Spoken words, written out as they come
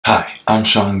Hi, I'm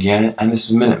Sean Gannon, and this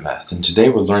is Minute Math, and today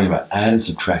we're learning about adding and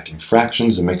subtracting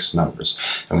fractions and mixed numbers,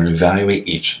 and we're going to evaluate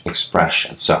each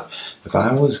expression. So, if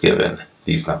I was given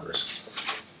these numbers,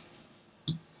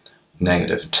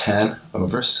 negative 10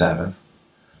 over 7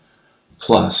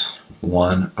 plus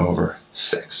 1 over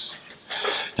 6.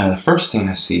 Now, the first thing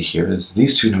I see here is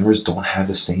these two numbers don't have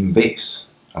the same base,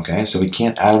 okay? So we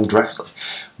can't add them directly,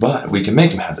 but we can make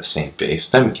them have the same base,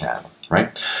 then we can add them.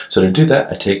 Right? So to do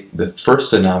that, I take the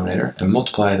first denominator and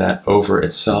multiply that over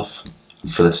itself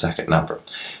for the second number.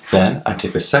 Then I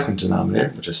take the second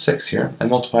denominator, which is 6 here, and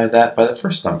multiply that by the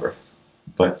first number,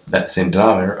 but that same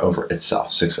denominator over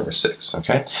itself, 6 over 6.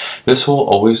 Okay? This will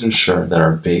always ensure that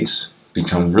our base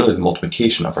becomes really the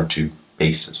multiplication of our two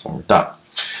bases when we're done.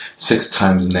 6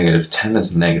 times negative 10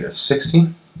 is negative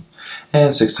 60,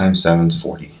 and 6 times 7 is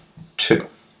 42.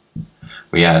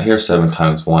 We add here 7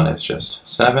 times 1 is just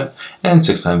 7, and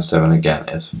 6 times 7 again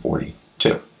is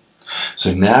 42.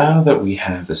 So now that we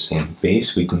have the same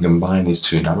base, we can combine these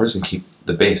two numbers and keep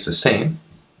the base the same,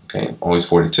 okay, always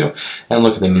 42, and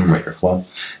look at the numerator. Well,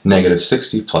 negative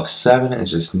 60 plus 7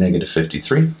 is just negative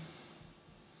 53,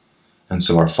 and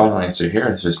so our final answer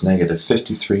here is just negative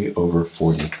 53 over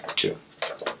 42.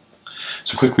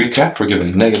 So quick recap, we're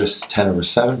given negative 10 over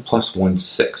 7 plus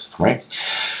 1/6, right?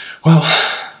 Well,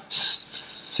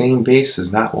 same base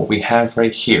is not what we have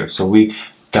right here. So we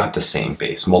got the same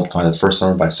base. Multiply the first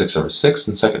number by 6 over 6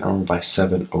 and second number by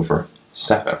 7 over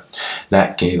 7.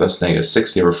 That gave us negative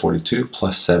 60 over 42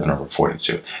 plus 7 over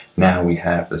 42. Now we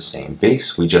have the same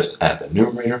base. We just add the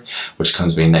numerator, which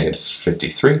comes to be negative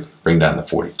 53. Bring down the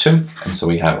 42. And so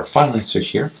we have our final answer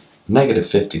here, negative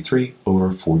 53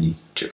 over 42.